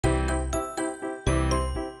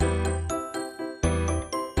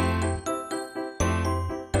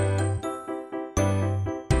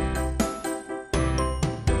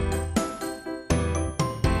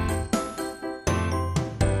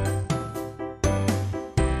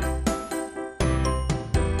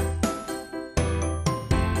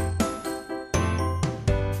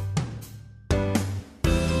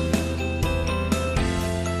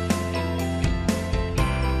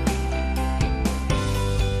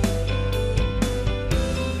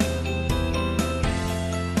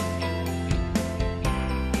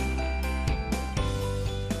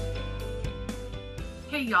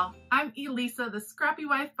y'all, I'm Elisa, the Scrappy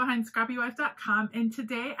Wife behind ScrappyWife.com, and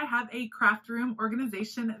today I have a craft room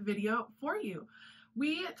organization video for you.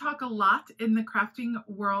 We talk a lot in the crafting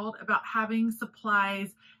world about having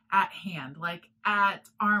supplies at hand, like at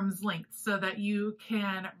arm's length, so that you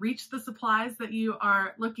can reach the supplies that you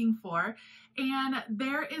are looking for. And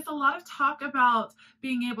there is a lot of talk about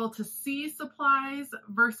being able to see supplies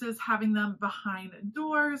versus having them behind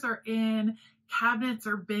doors or in cabinets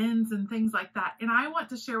or bins and things like that. And I want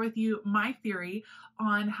to share with you my theory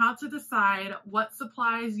on how to decide what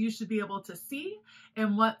supplies you should be able to see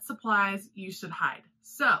and what supplies you should hide.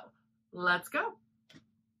 So let's go.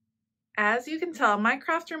 As you can tell, my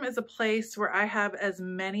craft room is a place where I have as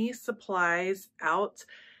many supplies out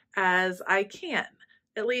as I can.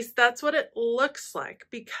 At least that's what it looks like,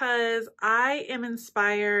 because I am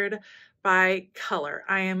inspired by color.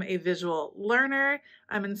 I am a visual learner.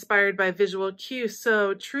 I'm inspired by visual cues.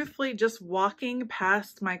 So truthfully, just walking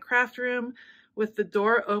past my craft room with the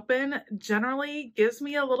door open generally gives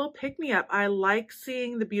me a little pick-me-up. I like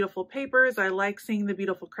seeing the beautiful papers. I like seeing the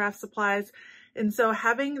beautiful craft supplies. And so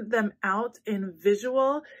having them out in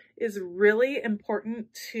visual is really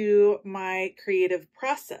important to my creative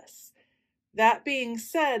process. That being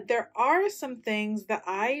said, there are some things that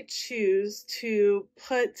I choose to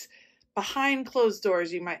put behind closed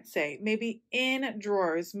doors, you might say, maybe in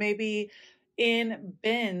drawers, maybe in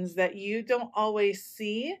bins that you don't always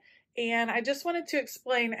see. And I just wanted to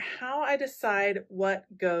explain how I decide what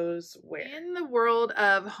goes where. In the world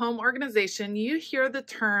of home organization, you hear the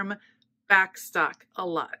term backstock a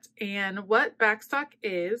lot. And what backstock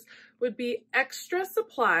is would be extra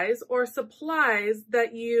supplies or supplies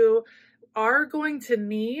that you are going to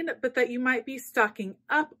need, but that you might be stocking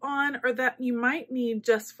up on, or that you might need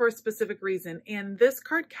just for a specific reason. And this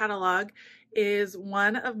card catalog is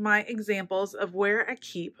one of my examples of where I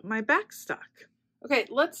keep my backstock. Okay,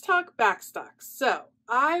 let's talk backstock. So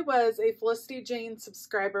I was a Felicity Jane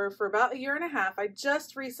subscriber for about 1.5 years. I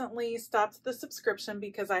just recently stopped the subscription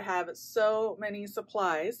because I have so many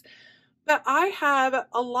supplies, but I have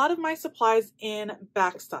a lot of my supplies in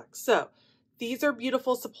backstock. So these are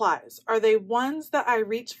beautiful supplies. Are they ones that I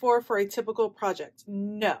reach for a typical project?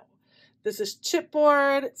 No. This is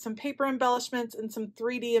chipboard, some paper embellishments, and some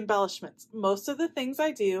 3D embellishments. Most of the things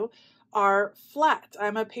I do are flat.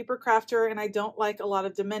 I'm a paper crafter and I don't like a lot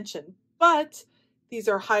of dimension, but these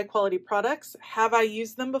are high quality products. Have I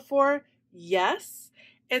used them before? Yes.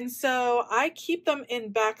 And so I keep them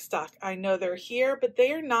in backstock. I know they're here, but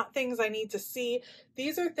they are not things I need to see.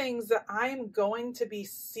 These are things that I'm going to be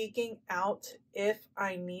seeking out if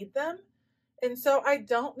I need them. And so I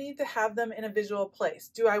don't need to have them in a visual place.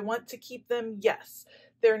 Do I want to keep them? Yes.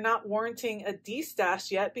 They're not warranting a destash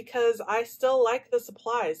yet because I still like the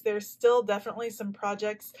supplies. There's still definitely some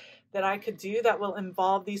projects that I could do that will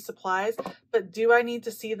involve these supplies, but do I need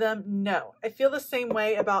to see them? No. I feel the same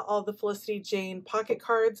way about all the Felicity Jane pocket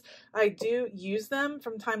cards. I do use them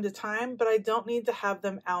from time to time, but I don't need to have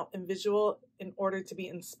them out in visual in order to be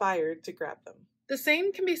inspired to grab them. The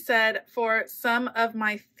same can be said for some of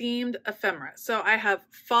my themed ephemera. So I have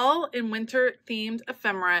fall and winter themed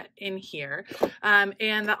ephemera in here. And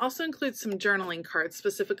that also includes some journaling cards,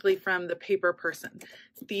 specifically from the paper person.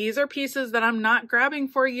 These are pieces that I'm not grabbing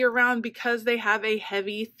for year round because they have a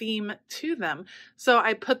heavy theme to them. So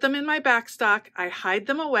I put them in my backstock, I hide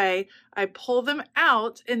them away, I pull them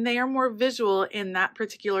out, and they are more visual in that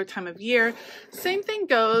particular time of year. Same thing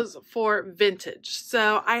goes for vintage.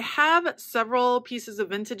 So I have several pieces of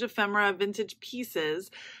vintage ephemera, vintage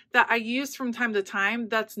pieces that I use from time to time.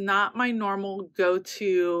 That's not my normal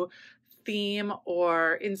go-to theme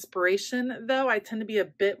or inspiration, though. I tend to be a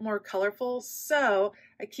bit more colorful. So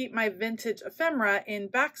I keep my vintage ephemera in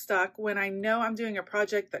backstock when I know I'm doing a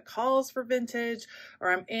project that calls for vintage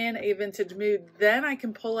or I'm in a vintage mood. Then I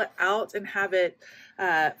can pull it out and have it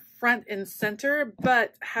front and center,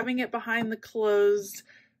 but having it behind the closed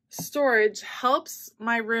storage helps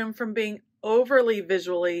my room from being overly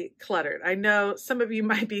visually cluttered. I know some of you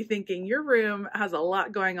might be thinking your room has a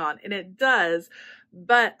lot going on, and it does,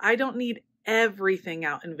 but I don't need everything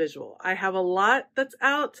out in visual. I have a lot that's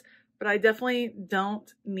out, but I definitely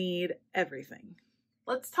don't need everything.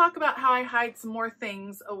 Let's talk about how I hide some more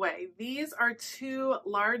things away. These are 2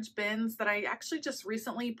 large bins that I actually just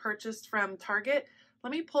recently purchased from Target.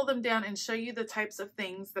 Let me pull them down and show you the types of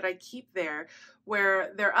things that I keep there,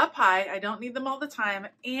 where they're up high. I don't need them all the time.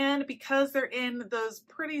 And because they're in those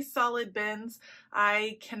pretty solid bins,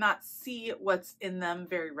 I cannot see what's in them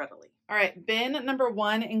very readily. All right, bin number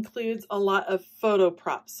 1 includes a lot of photo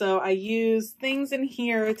props. So I use things in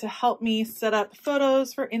here to help me set up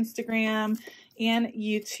photos for Instagram and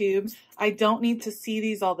YouTube. I don't need to see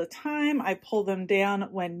these all the time. I pull them down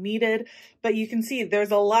when needed, but you can see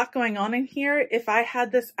there's a lot going on in here. If I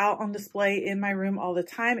had this out on display in my room all the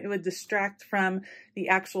time, it would distract from the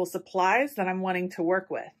actual supplies that I'm wanting to work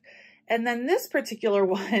with. And then this particular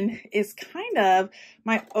one is kind of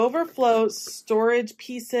my overflow storage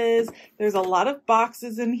pieces. There's a lot of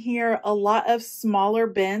boxes in here, a lot of smaller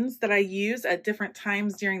bins that I use at different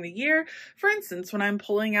times during the year. For instance, when I'm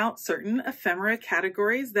pulling out certain ephemera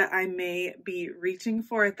categories that I may be reaching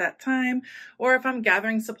for at that time, or if I'm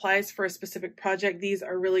gathering supplies for a specific project, these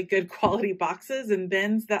are really good quality boxes and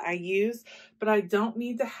bins that I use, but I don't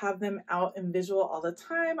need to have them out in visual all the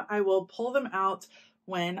time. I will pull them out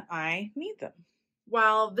when I need them.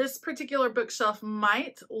 While this particular bookshelf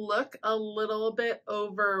might look a little bit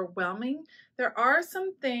overwhelming, there are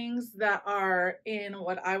some things that are in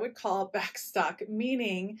what I would call backstock,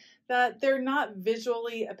 meaning that they're not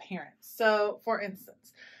visually apparent. So for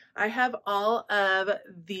instance, I have all of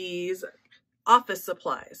these office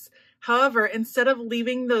supplies. However, instead of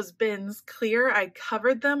leaving those bins clear, I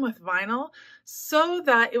covered them with vinyl so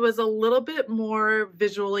that it was a little bit more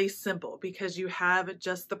visually simple because you have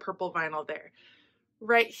just the purple vinyl there.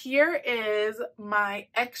 Right here is my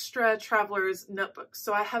extra traveler's notebook.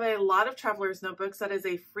 So I have a lot of traveler's notebooks. That is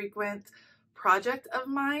a frequent project of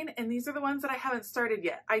mine, and these are the ones that I haven't started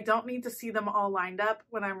yet. I don't need to see them all lined up.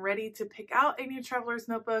 When I'm ready to pick out a new traveler's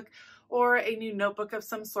notebook or a new notebook of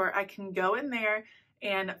some sort, I can go in there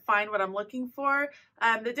and find what I'm looking for.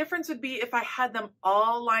 The difference would be if I had them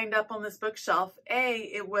all lined up on this bookshelf,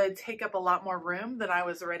 it would take up a lot more room than I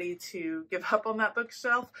was ready to give up on that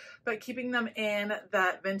bookshelf, but keeping them in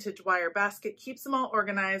that vintage wire basket keeps them all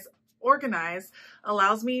organized,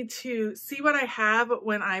 allows me to see what I have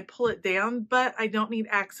when I pull it down, but I don't need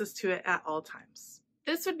access to it at all times.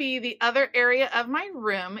 This would be the other area of my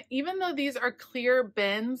room. Even though these are clear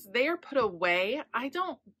bins, they are put away. I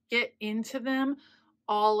don't get into them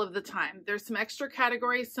all of the time. There's some extra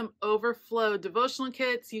categories, some overflow devotional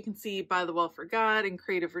kits. You can see By the Well for God and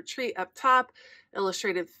Creative Retreat up top,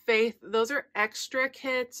 Illustrated Faith. Those are extra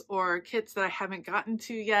kits or kits that I haven't gotten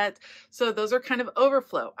to yet. So those are kind of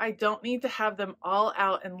overflow. I don't need to have them all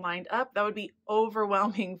out and lined up. That would be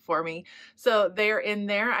overwhelming for me. So they're in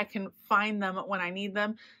there. I can find them when I need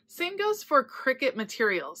them. Same goes for Cricut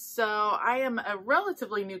materials. So I am a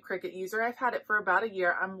relatively new Cricut user. I've had it for about a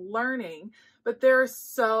year. I'm learning, but there are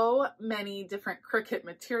so many different Cricut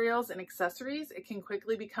materials and accessories, it can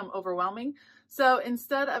quickly become overwhelming. So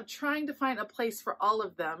instead of trying to find a place for all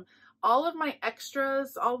of them, all of my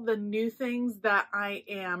extras, all the new things that I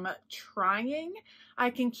am trying,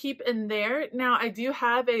 I can keep in there. Now I do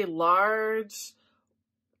have a large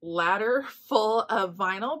ladder full of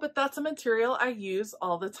vinyl, but that's a material I use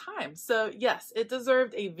all the time. So yes, it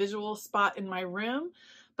deserved a visual spot in my room,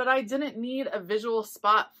 but I didn't need a visual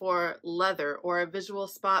spot for leather or a visual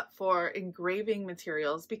spot for engraving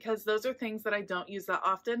materials because those are things that I don't use that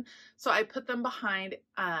often. So I put them behind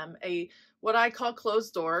what I call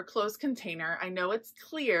closed door, closed container. I know it's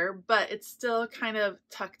clear, but it's still kind of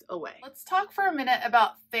tucked away. Let's talk for a minute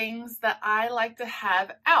about things that I like to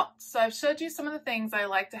have out. So I've showed you some of the things I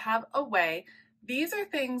like to have away. These are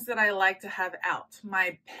things that I like to have out.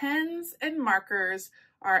 My pens and markers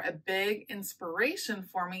are a big inspiration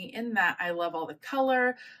for me in that I love all the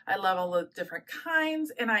color, I love all the different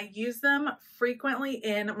kinds, and I use them frequently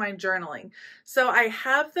in my journaling. So I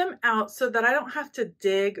have them out so that I don't have to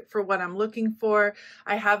dig for what I'm looking for.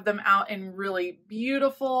 I have them out in really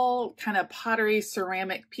beautiful kind of pottery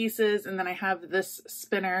ceramic pieces, and then I have this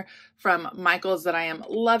spinner from Michaels that I am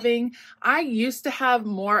loving. I used to have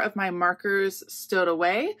more of my markers stowed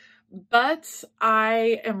away, but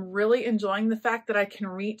I am really enjoying the fact that I can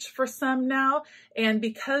reach for some now. And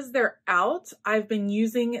because they're out, I've been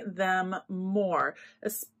using them more,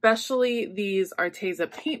 especially these Arteza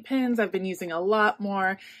paint pens. I've been using a lot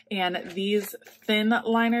more. And these thin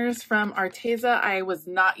liners from Arteza, I was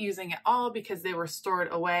not using at all because they were stored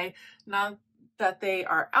away. Now that they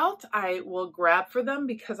are out, I will grab for them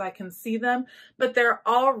because I can see them, but they're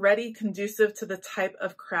already conducive to the type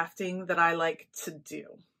of crafting that I like to do.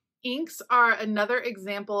 Inks are another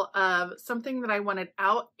example of something that I wanted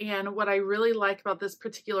out, and what I really like about this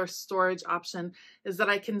particular storage option is that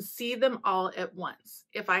I can see them all at once.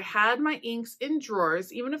 If I had my inks in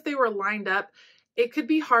drawers, even if they were lined up, it could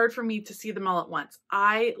be hard for me to see them all at once.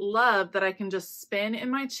 I love that I can just spin in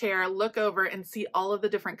my chair, look over, and see all of the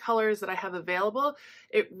different colors that I have available.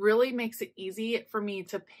 It really makes it easy for me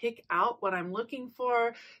to pick out what I'm looking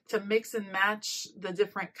for, to mix and match the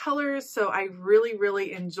different colors. So I really,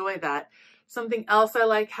 really enjoy that. Something else I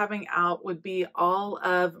like having out would be all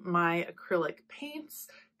of my acrylic paints.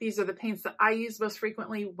 These are the paints that I use most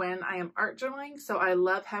frequently when I am art journaling, so I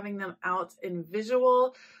love having them out in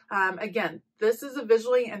visual. Again, this is a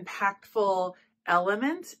visually impactful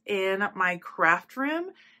element in my craft room.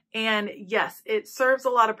 And yes, it serves a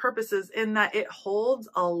lot of purposes in that it holds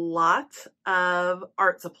a lot of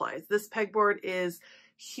art supplies. This pegboard is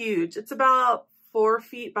huge. It's about 4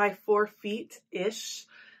 feet by 4 feet-ish.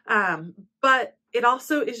 But it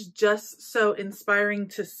also is just so inspiring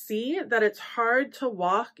to see that it's hard to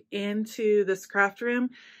walk into this craft room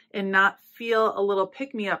and not feel a little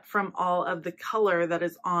pick-me-up from all of the color that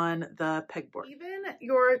is on the pegboard. Even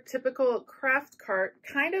your typical craft cart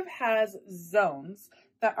kind of has zones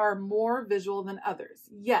that are more visual than others.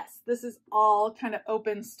 Yes, this is all kind of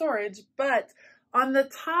open storage, but on the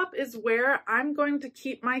top is where I'm going to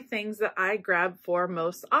keep my things that I grab for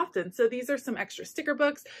most often. So these are some extra sticker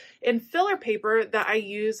books and filler paper that I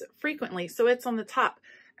use frequently. So it's on the top.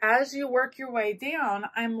 As you work your way down,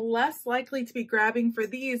 I'm less likely to be grabbing for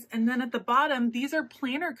these. And then at the bottom, these are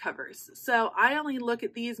planner covers. So I only look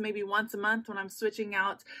at these maybe once a month when I'm switching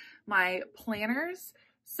out my planners.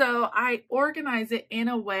 So I organize it in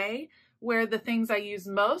a way where the things I use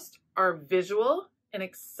most are visual and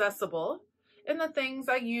accessible, and the things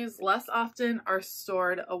I use less often are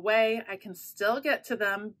stored away. I can still get to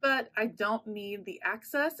them, but I don't need the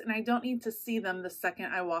access and I don't need to see them the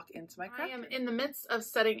second I walk into my craft room. I am in the midst of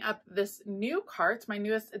setting up this new cart, my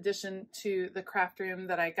newest addition to the craft room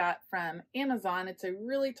that I got from Amazon. It's a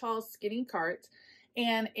really tall, skinny cart.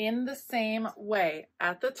 And in the same way,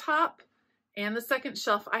 at the top and the second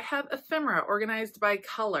shelf, I have ephemera organized by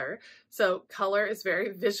color. So color is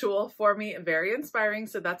very visual for me, very inspiring.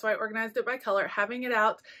 So that's why I organized it by color. Having it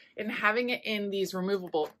out and having it in these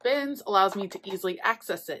removable bins allows me to easily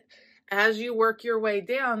access it. As you work your way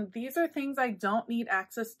down, these are things I don't need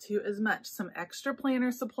access to as much. Some extra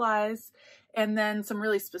planner supplies, and then some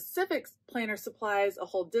really specific planner supplies, a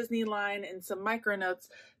whole Disney line, and some micro notes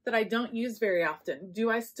that I don't use very often. Do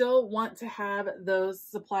I still want to have those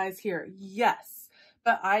supplies here? Yes,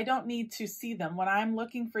 but I don't need to see them. When I'm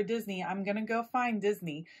looking for Disney, I'm gonna go find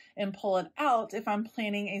Disney and pull it out if I'm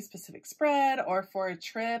planning a specific spread or for a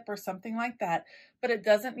trip or something like that, but it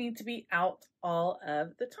doesn't need to be out all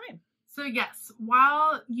of the time. So yes,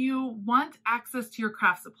 while you want access to your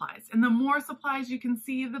craft supplies, and the more supplies you can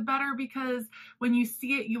see, the better, because when you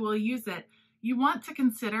see it, you will use it. You want to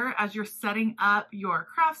consider, as you're setting up your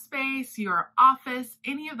craft space, your office,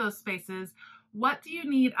 any of those spaces, what do you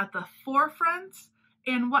need at the forefront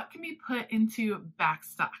and what can be put into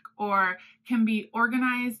backstock or can be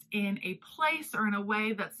organized in a place or in a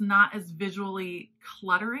way that's not as visually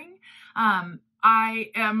cluttering. I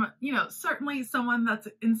am, certainly someone that's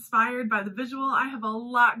inspired by the visual. I have a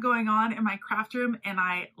lot going on in my craft room and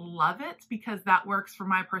I love it because that works for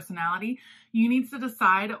my personality. You need to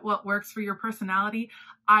decide what works for your personality.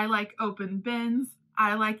 I like open bins.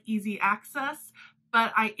 I like easy access,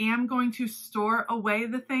 but I am going to store away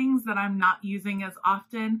the things that I'm not using as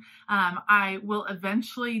often. I will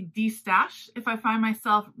eventually destash if I find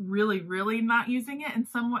myself really not using it in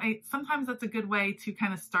some way. Sometimes that's a good way to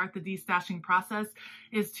kind of start the destashing process,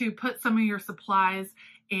 is to put some of your supplies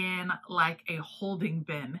in like a holding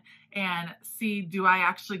bin and see, do I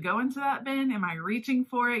actually go into that bin? Am I reaching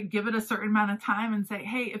for it? Give it a certain amount of time and say,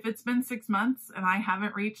 hey, if it's been 6 months and I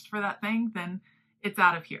haven't reached for that thing, then it's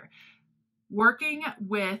out of here. Working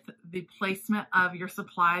with the placement of your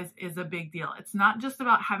supplies is a big deal. It's not just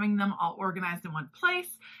about having them all organized in one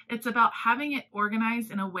place. It's about having it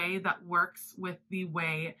organized in a way that works with the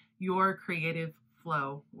way your creative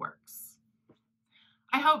flow works.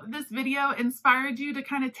 I hope this video inspired you to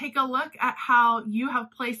kind of take a look at how you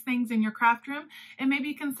have placed things in your craft room and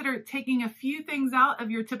maybe consider taking a few things out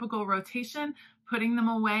of your typical rotation, putting them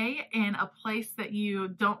away in a place that you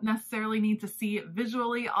don't necessarily need to see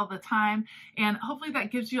visually all the time. And hopefully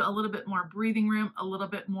that gives you a little bit more breathing room, a little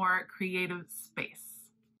bit more creative space.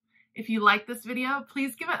 If you like this video,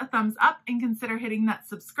 please give it a thumbs up and consider hitting that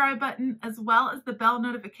subscribe button as well as the bell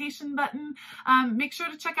notification button. Make sure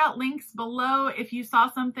to check out links below. If you saw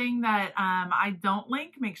something that I don't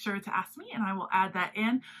link, make sure to ask me and I will add that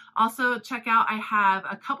in. Also check out, I have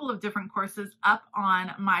a couple of different courses up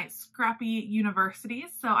on my Scrappy University,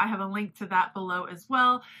 so I have a link to that below as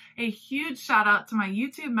well. A huge shout out to my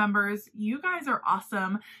YouTube members. You guys are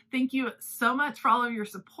awesome. Thank you so much for all of your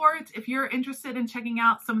support. If you're interested in checking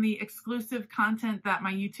out some of the exclusive content that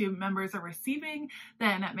my YouTube members are receiving,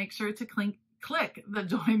 then make sure to click the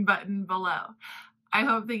join button below. I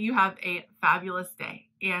hope that you have a fabulous day,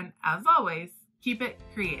 and as always, keep it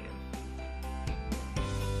creative.